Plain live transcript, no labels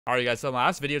Alright guys, so my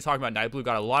last video talking about Nightblue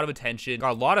got a lot of attention,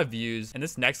 got a lot of views, and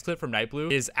this next clip from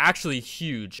Nightblue is actually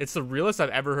huge. It's the realest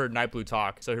I've ever heard Nightblue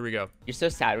talk, so here we go. You're so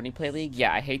sad when you play League?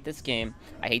 Yeah, I hate this game.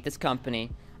 I hate this company.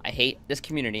 I hate this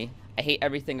community. I hate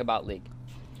everything about League.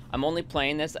 I'm only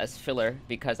playing this as filler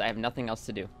because I have nothing else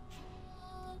to do.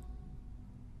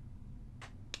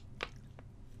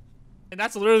 And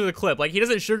that's literally the clip. Like, he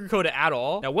doesn't sugarcoat it at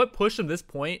all. Now, what pushed him to this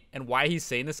point and why he's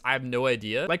saying this, I have no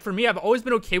idea. Like, for me, I've always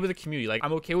been okay with the community. Like,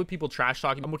 I'm okay with people trash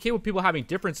talking. I'm okay with people having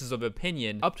differences of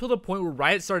opinion up till the point where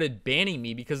Riot started banning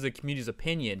me because of the community's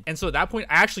opinion. And so at that point,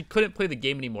 I actually couldn't play the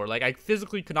game anymore. Like, I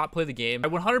physically could not play the game. I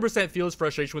 100% feel his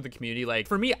frustration with the community. Like,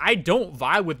 for me, I don't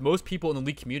vibe with most people in the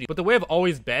League community. But the way I've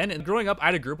always been, and growing up, I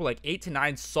had a group of like 8 to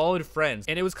 9 solid friends.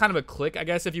 And it was kind of a clique, I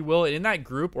guess, if you will. And in that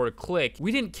group or a clique,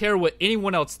 we didn't care what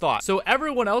anyone else thought. So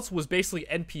everyone else was basically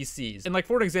NPCs. And like,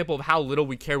 for an example of how little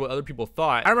we care what other people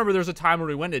thought, I remember there was a time where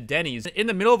we went to Denny's. In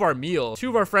the middle of our meal, 2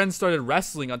 of our friends started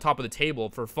wrestling on top of the table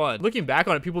for fun. Looking back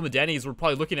on it, people in the Denny's were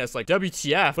probably looking at us like,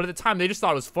 WTF? But at the time, they just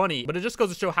thought it was funny. But it just goes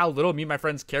to show how little me and my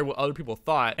friends care what other people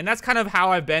thought. And that's kind of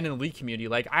how I've been in the League community.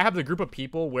 Like, I have the group of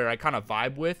people where I kind of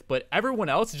vibe with, but everyone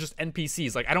else is just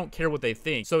NPCs. Like, I don't care what they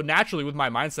think. So naturally, with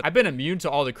my mindset, I've been immune to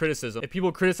all the criticism. If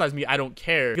people criticize me, I don't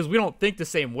care because we don't think the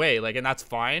same way. Like, and that's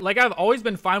fine. Like, I've always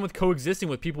been fine with coexisting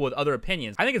with people with other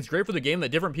opinions. I think it's great for the game that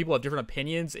different people have different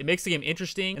opinions. It makes the game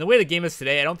interesting. And the way the game is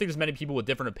today, I don't think there's many people with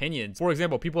different opinions. For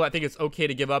example, people that think it's okay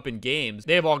to give up in games,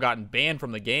 they have all gotten banned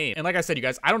from the game. And like I said, you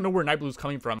guys, I don't know where Nightblue's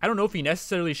coming from. I don't know if he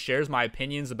necessarily shares my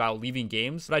opinions about leaving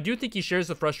games, but I do think he shares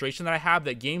the frustration that I have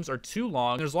that games are too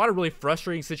long. There's a lot of really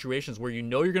frustrating situations where you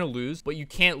know you're going to lose, but you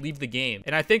can't leave the game.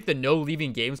 And I think the no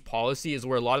leaving games policy is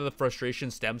where a lot of the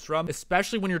frustration stems from,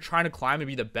 especially when you're trying to climb and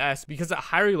be the best, because at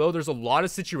high or low, there's a lot of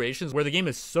situations where the game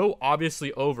is so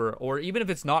obviously over, or even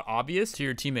if it's not obvious to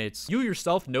your teammates, you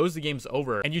yourself knows the game's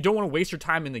over and you don't want to waste your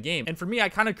time in the game. And for me, I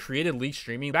kind of created League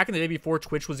streaming back in the day before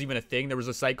Twitch was even a thing. There was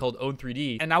a site called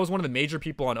Own3D, and I was one of the major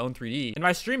people on Own3D. And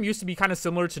my stream used to be kind of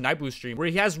similar to Nightblue's stream, where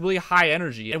he has really high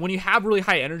energy. And when you have really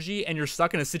high energy and you're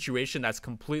stuck in a situation that's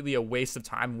completely a waste of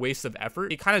time, waste of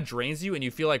effort, it kind of drains you and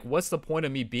you feel like, what's the point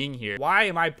of me being here? Why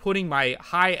am I putting my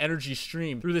high energy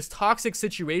stream through this toxic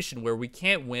situation where we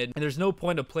can't win and there's no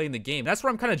point of playing the game? That's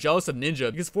where I'm kind of jealous of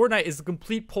Ninja, because Fortnite is the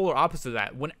complete polar opposite of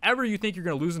that. Whenever you think you're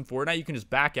going to lose in Fortnite, you can just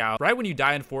back out. Right when you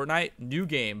die in Fortnite, new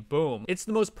game, boom. It's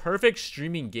the most perfect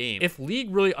streaming game. If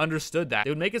League really understood that, it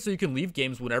would make it so you can leave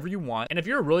games whenever you want. And if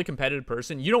you're a really competitive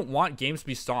person, you don't want games to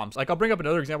be stomps. Like, I'll bring up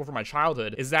another example from my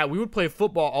childhood, is that we would play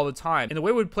football all the time. And the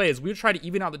way we would play is we would try to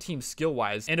even out the team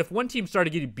skill-wise. And if one team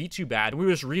started getting beat too bad, we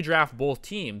would just redraft both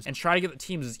teams and try to get the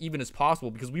teams as even as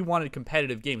possible, because we wanted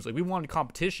competitive games. Like, we wanted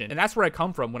competition. And that's where I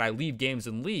come from when I leave games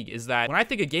in League, is that when I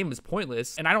think a game is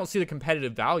pointless and I don't see the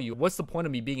competitive value, what's the point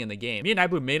of me being in the game? Me and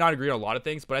Nightblue may not agree on a lot of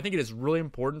things, but I think it is really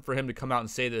important for him to come out and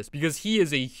say this, because he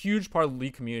is a huge part of the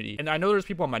League community. And I know there's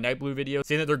people on my Nightblue video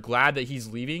saying that they're glad that he's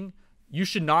leaving. You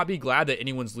should not be glad that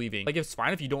anyone's leaving. Like, it's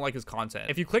fine if you don't like his content.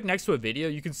 If you click next to a video,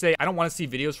 you can say, I don't want to see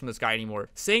videos from this guy anymore.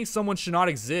 Saying someone should not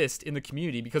exist in the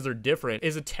community because they're different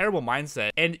is a terrible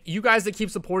mindset. And you guys that keep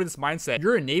supporting this mindset,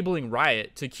 you're enabling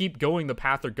Riot to keep going the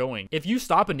path they're going. If you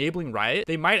stop enabling Riot,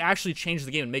 they might actually change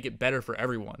the game and make it better for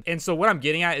everyone. And so what I'm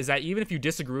getting at is that even if you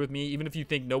disagree with me, even if you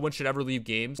think no one should ever leave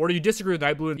games, or you disagree with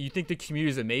Nightblue and you think the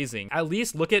community is amazing, at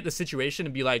least look at the situation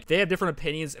and be like, they have different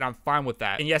opinions and I'm fine with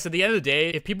that. And yes, at the end of the day,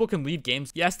 if people can leave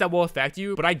games, yes, that will affect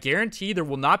you, but I guarantee there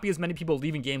will not be as many people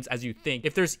leaving games as you think.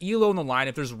 If there's elo on the line,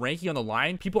 if there's ranking on the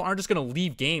line, people aren't just going to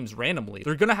leave games randomly.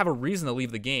 They're going to have a reason to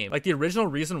leave the game. Like, the original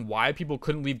reason why people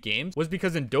couldn't leave games was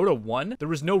because in Dota 1, there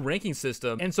was no ranking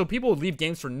system, and so people would leave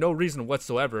games for no reason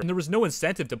whatsoever, and there was no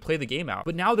incentive to play the game out.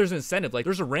 But now there's an incentive. Like,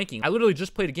 there's a ranking. I literally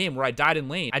just played a game where I died in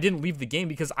lane. I didn't leave the game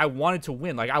because I wanted to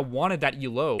win. Like, I wanted that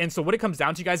elo. And so what it comes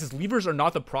down to, guys, is levers are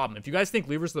not the problem. If you guys think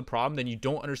levers are the problem, then you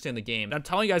don't understand the game. And I'm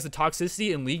telling you guys, the toxicity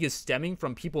in League is stemming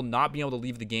from people not being able to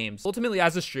leave the games. Ultimately,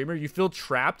 as a streamer, you feel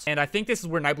trapped, and I think this is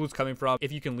where Nightblue's coming from.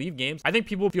 If you can leave games, I think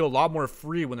people feel a lot more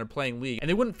free when they're playing League, and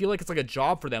they wouldn't feel like it's like a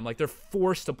job for them, like they're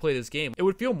forced to play this game. It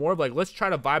would feel more of like, let's try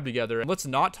to vibe together and let's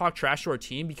not talk trash to our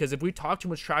team, because if we talk too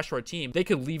much trash to our team, they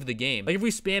could leave the game. Like, if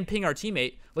we spam ping our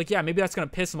teammate, like, yeah, maybe that's gonna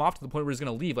piss him off to the point where he's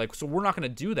gonna leave. Like, so we're not gonna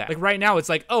do that. Like, right now it's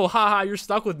like, oh, haha, you're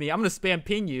stuck with me, I'm gonna spam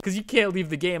ping you because you can't leave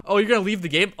the game. Oh, you're gonna leave the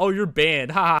game? Oh, you're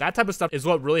banned, haha. That type of stuff is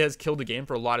what really has killed the game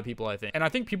for a lot of people, I think. And I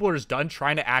think people are just done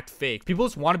trying to act fake. People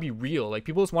just want to be real. Like,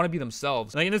 people just want to be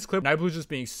themselves. Like, in this clip, Nightblue's just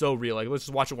being so real. Like, let's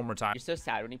just watch it one more time. You're so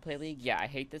sad when you play League? Yeah, I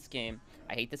hate this game.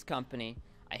 I hate this company.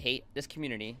 I hate this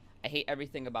community. I hate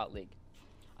everything about League.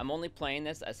 I'm only playing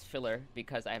this as filler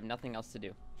because I have nothing else to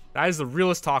do. That is the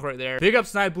realest talk right there. Big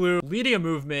ups Nightblue, leading a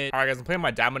movement. All right, guys, I'm playing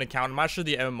my diamond account. I'm not sure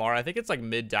the MMR. I think it's like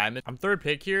mid diamond. I'm third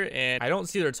pick here, and I don't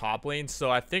see their top lane, so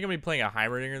I think I'm gonna be playing a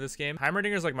Heimerdinger this game.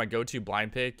 Heimerdinger is like my go-to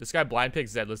blind pick. This guy blind pick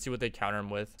Zed. Let's see what they counter him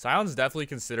with. Sion's definitely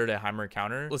considered a Heimer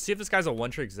counter. Let's see if this guy's a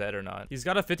one-trick Zed or not. He's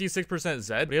got a 56%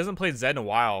 Zed, but he hasn't played Zed in a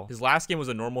while. His last game was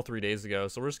a normal 3 days ago,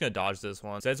 so we're just gonna dodge this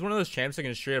one. Zed's one of those champs that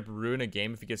can straight up ruin a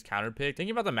game if he gets counterpicked.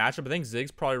 Thinking about the matchup, I think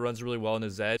Ziggs probably runs really well into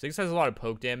Zed. Ziggs has a lot of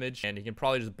poke damage, and he can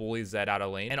probably just bully Zed out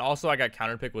of lane. And also I got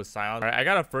counterpick with Sion. All right, I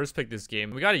got a first pick this game.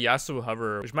 We got a Yasuo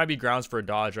hover, which might be grounds for a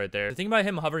dodge right there. The thing about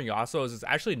him hovering Yasuo is it's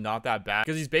actually not that bad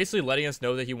because he's basically letting us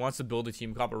know that he wants to build a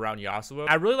team comp around Yasuo.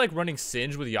 I really like running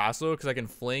Singe with Yasuo because I can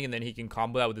fling and then he can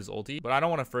combo that with his ulti, but I don't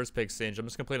want to first pick Singe. I'm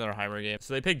just gonna play another Heimer game.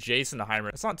 So they pick Jace and the Heimer.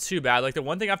 It's not too bad. Like the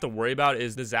one thing I have to worry about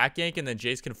is the Zac gank, and then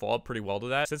Jace can follow up pretty well to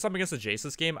that. Since I'm against the Jace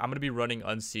this game, I'm gonna be running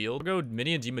Unsealed. I'll go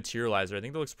Minion Dematerializer. I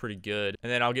think that looks pretty good.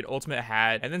 And then I'll get Ultimate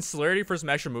Hat and then Celerity for some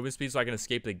extra movement speed so I can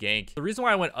escape the gank. The reason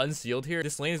why I went Unsealed here,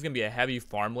 this lane is gonna be a heavy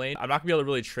farm lane. I'm not gonna be able to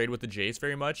really trade with the Jace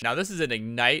very much. Now this is an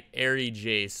Ignite Airy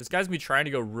Jace. This guy's gonna be trying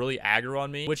to go really aggro on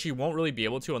me, which he won't really be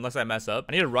able to unless I mess up.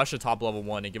 I need to rush to top level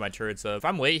 1 and get my turrets up. If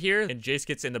I'm late here and Jace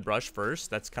gets in the brush first,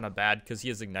 that's kind of bad because he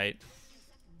has Ignite.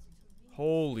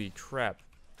 Holy crap.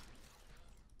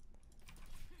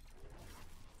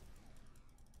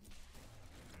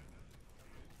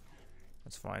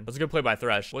 That's fine. That's a good play by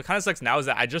Thresh. What kind of sucks now is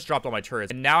that I just dropped all my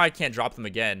turrets, and now I can't drop them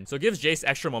again. So it gives Jace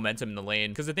extra momentum in the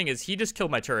lane, because the thing is, he just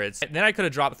killed my turrets, and then I could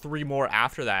have dropped 3 more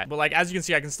after that. But like, as you can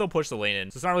see, I can still push the lane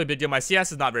in. So it's not really a big deal. My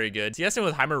CS is not very good. CSing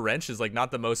with Heimer Wrench is like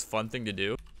not the most fun thing to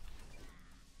do.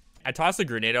 I tossed a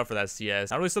grenade out for that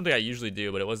CS. Not really something I usually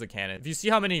do, but it was a cannon. If you see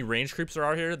how many range creeps there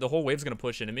are here, the whole wave's gonna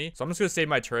push into me. So I'm just gonna save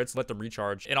my turrets, let them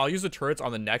recharge. And I'll use the turrets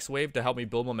on the next wave to help me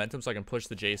build momentum so I can push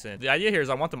the Jason. The idea here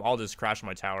is I want them all to just crash on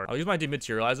my tower. I'll use my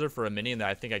Dematerializer for a minion that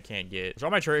I think I can't get.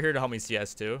 Draw my turret here to help me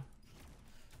CS too.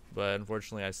 But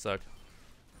unfortunately, I suck.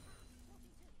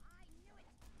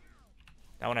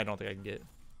 That one I don't think I can get.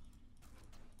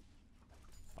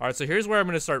 All right, so here's where I'm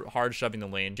going to start hard shoving the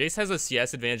lane. Jace has a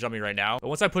CS advantage on me right now, but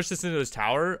once I push this into his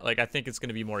tower, like, I think it's going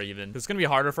to be more even. It's going to be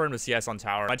harder for him to CS on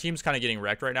tower. My team's kind of getting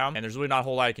wrecked right now, and there's really not a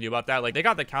whole lot I can do about that. Like, they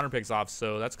got the counter picks off,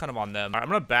 so that's kind of on them. All right, I'm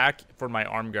going to back for my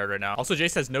arm guard right now. Also,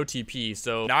 Jace has no TP,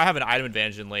 so now I have an item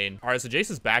advantage in lane. All right, so Jace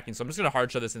is backing, so I'm just going to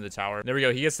hard shove this into the tower. There we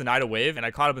go. He gets denied a wave, and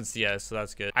I caught up in CS, so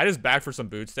that's good. I just backed for some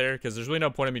boots there, because there's really no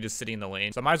point in me just sitting in the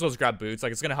lane. So I might as well just grab boots.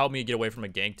 Like, it's going to help me get away from a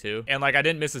gank, too. And, like, I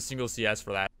didn't miss a single CS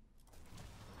for that.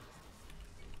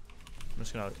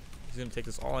 He's gonna take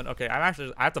this all in. Okay, I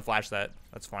have to flash that.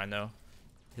 That's fine though.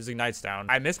 His Ignite's down.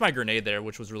 I missed my grenade there,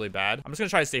 which was really bad. I'm just gonna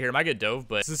try to stay here. I might get dove,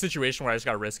 but this is a situation where I just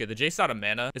gotta risk it. The Jace's out of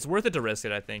mana. It's worth it to risk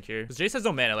it, I think, here. Because Jace has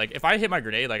no mana. Like, if I hit my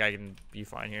grenade, like, I can be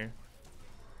fine here.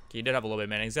 Okay, he did have a little bit of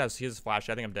mana. He has flash.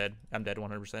 I think I'm dead. I'm dead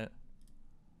 100%.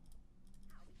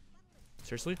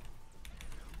 Seriously?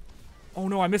 Oh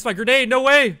no, I missed my grenade. No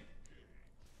way!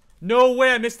 No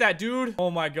way I missed that, dude.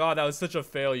 Oh my god, that was such a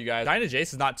fail, you guys. Dying to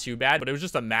Jace is not too bad, but it was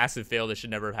just a massive fail that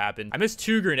should never have happened. I missed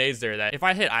 2 grenades there that if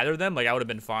I hit either of them, like, I would have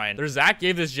been fine. Their Zac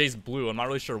gave this Jace blue. I'm not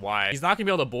really sure why. He's not gonna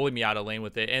be able to bully me out of lane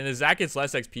with it, and the Zac gets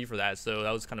less XP for that, so that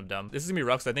was kind of dumb. This is gonna be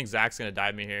rough, because I think Zac's gonna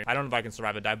dive me here. I don't know if I can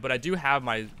survive a dive, but I do have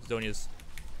my Zonias.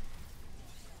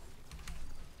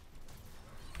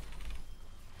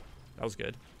 That was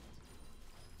good.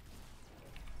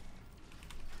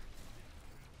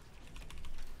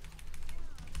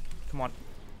 Come on.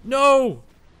 No!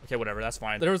 Okay, whatever. That's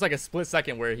fine. There was like a split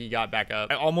second where he got back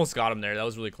up. I almost got him there. That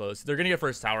was really close. They're gonna get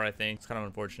first tower, I think. It's kind of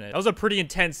unfortunate. That was a pretty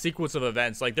intense sequence of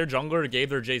events. Like, their jungler gave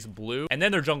their Jace blue, and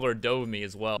then their jungler dove me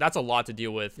as well. That's a lot to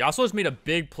deal with. Yasuo just made a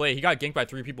big play. He got ganked by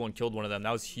 3 people and killed one of them.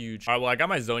 That was huge. All right, well, I got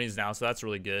my Zonies now, so that's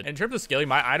really good. In terms of scaling,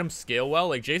 my items scale well.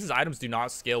 Like, Jace's items do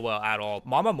not scale well at all.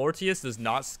 Mama Mortius does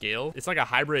not scale. It's like a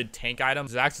hybrid tank item.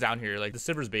 Zac's down here. Like, the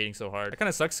Sivir's baiting so hard. That kind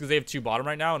of sucks because they have 2 bottom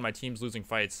right now, and my team's losing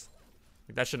fights.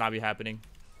 Like, that should not be happening.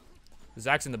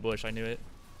 Zac's in the bush. I knew it.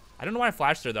 I don't know why I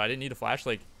flashed there, though. I didn't need to flash.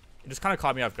 Like, it just kind of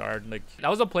caught me off guard. Like, that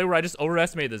was a play where I just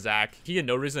overestimated the Zac. He had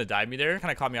no reason to dive me there.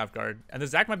 Kind of caught me off guard. And the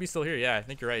Zac might be still here. Yeah, I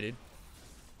think you're right, dude.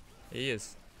 He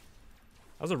is.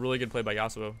 That was a really good play by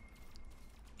Yasuo.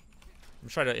 I'm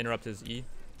trying to interrupt his E.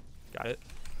 Got it.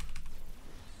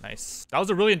 Nice. That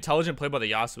was a really intelligent play by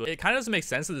the Yasuo. It kind of doesn't make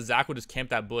sense that the Zac would just camp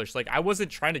that bush. Like, I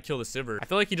wasn't trying to kill the Sivir. I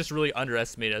feel like he just really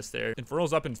underestimated us there.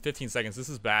 Infernal's up in 15 seconds. This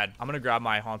is bad. I'm gonna grab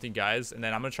my haunting guys, and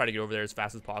then I'm gonna try to get over there as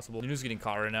fast as possible. Nunu's getting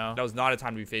caught right now. That was not a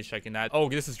time to be face checking that. Oh,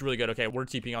 this is really good. Okay, we're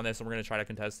TPing on this, and we're gonna try to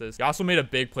contest this. Yasuo made a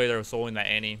big play there of soloing that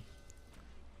Annie.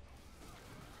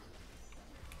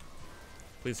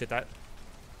 Please hit that.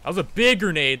 That was a big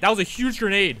grenade. That was a huge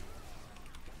grenade.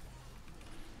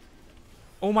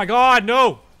 Oh my god,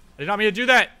 no! I did not mean to do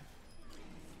that.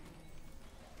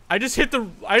 I just hit the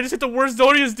worst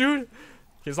zonias, dude. Okay,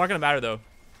 it's not gonna matter though.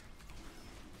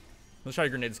 Let's try to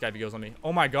grenade this guy if he goes on me.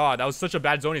 Oh my god, that was such a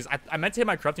bad zonias. I meant to hit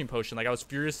my corrupting potion. Like I was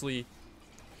furiously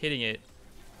hitting it.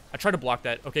 I tried to block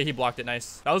that. Okay, he blocked it.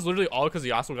 Nice. That was literally all because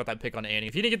the Yasuo got that pick on Annie.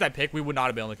 If he didn't get that pick, we would not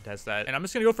have been able to contest that. And I'm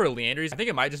just gonna go for a Leandry's. I think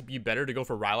it might just be better to go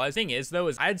for Rylai's. Thing is though,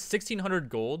 is I had 1600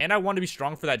 gold and I wanted to be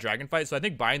strong for that dragon fight. So I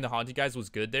think buying the Haunted guys was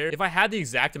good there. If I had the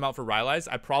exact amount for Rylai's,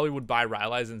 I probably would buy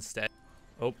Rylai's instead.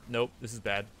 Oh, nope. This is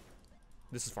bad.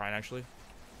 This is fine, actually.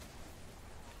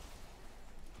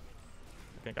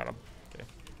 Okay, got him. Okay.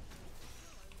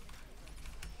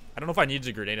 I don't know if I needed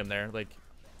to grenade him there. Like,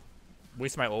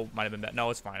 waste my ult might have been bad. No,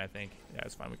 it's fine, I think. Yeah,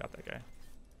 it's fine. We got that guy.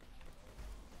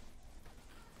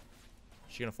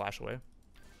 Is she gonna flash away?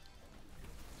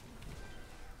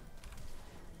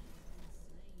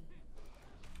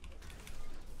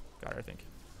 Got her, I think.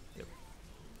 Yep.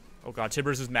 Oh god,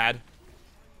 Tibbers is mad.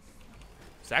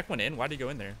 Zach went in. Why'd he go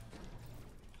in there?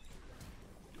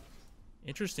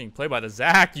 Interesting play by the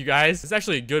Zach, you guys. It's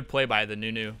actually a good play by the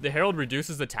Nunu. The Herald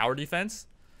reduces the tower defense.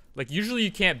 Like, usually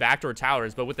you can't backdoor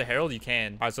towers, but with the Herald, you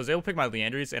can. All right, so I was able to pick my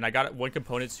Leandry's, and I got one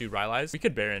component to Rylai's. We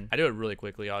could Baron. I do it really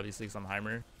quickly, obviously, because I'm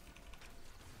Heimer.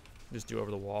 Just do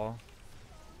over the wall.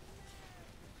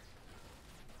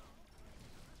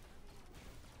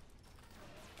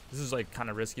 This is, like, kind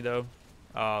of risky, though.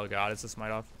 Oh, God, it's a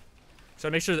smite off. So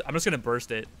I make sure... I'm just going to burst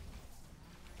it.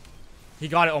 He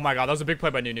got it. Oh, my God. That was a big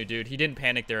play by Nunu, dude. He didn't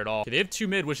panic there at all. Okay, they have 2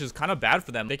 mid, which is kind of bad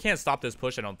for them. They can't stop this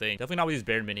push, I don't think. Definitely not with these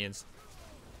Baron minions.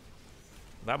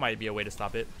 That might be a way to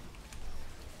stop it.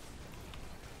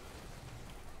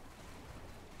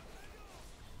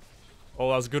 Oh,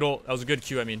 that was a good ult. That was a good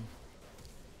Q, I mean.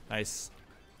 Nice.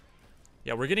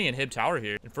 Yeah, we're getting in Hib Tower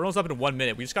here. Infernal's up in 1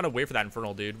 minute. We just gotta wait for that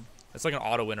Infernal, dude. That's like an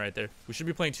auto win right there. We should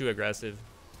be playing too aggressive.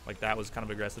 Like, that was kind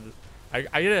of aggressive. I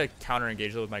get a counter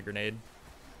engage with my grenade.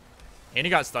 And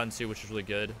he got stunned too, which is really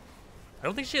good. I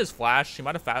don't think she has flash. She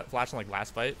might have flashed in like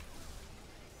last fight.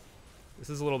 This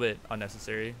is a little bit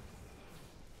unnecessary.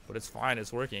 But it's fine.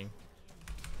 It's working.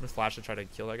 I'm gonna flash to try to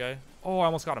kill that guy. Oh, I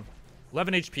almost got him.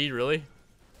 11 HP, really?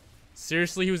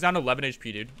 Seriously? He was down to 11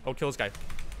 HP, dude. Oh, kill this guy.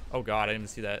 Oh, God. I didn't even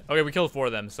see that. Okay, we killed 4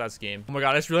 of them, so that's game. Oh, my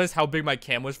God. I just realized how big my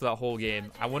cam was for that whole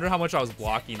game. I wonder how much I was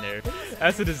blocking there.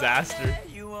 That's a disaster.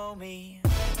 You owe me.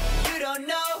 You don't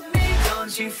know me.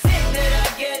 Don't you think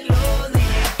that I get lonely?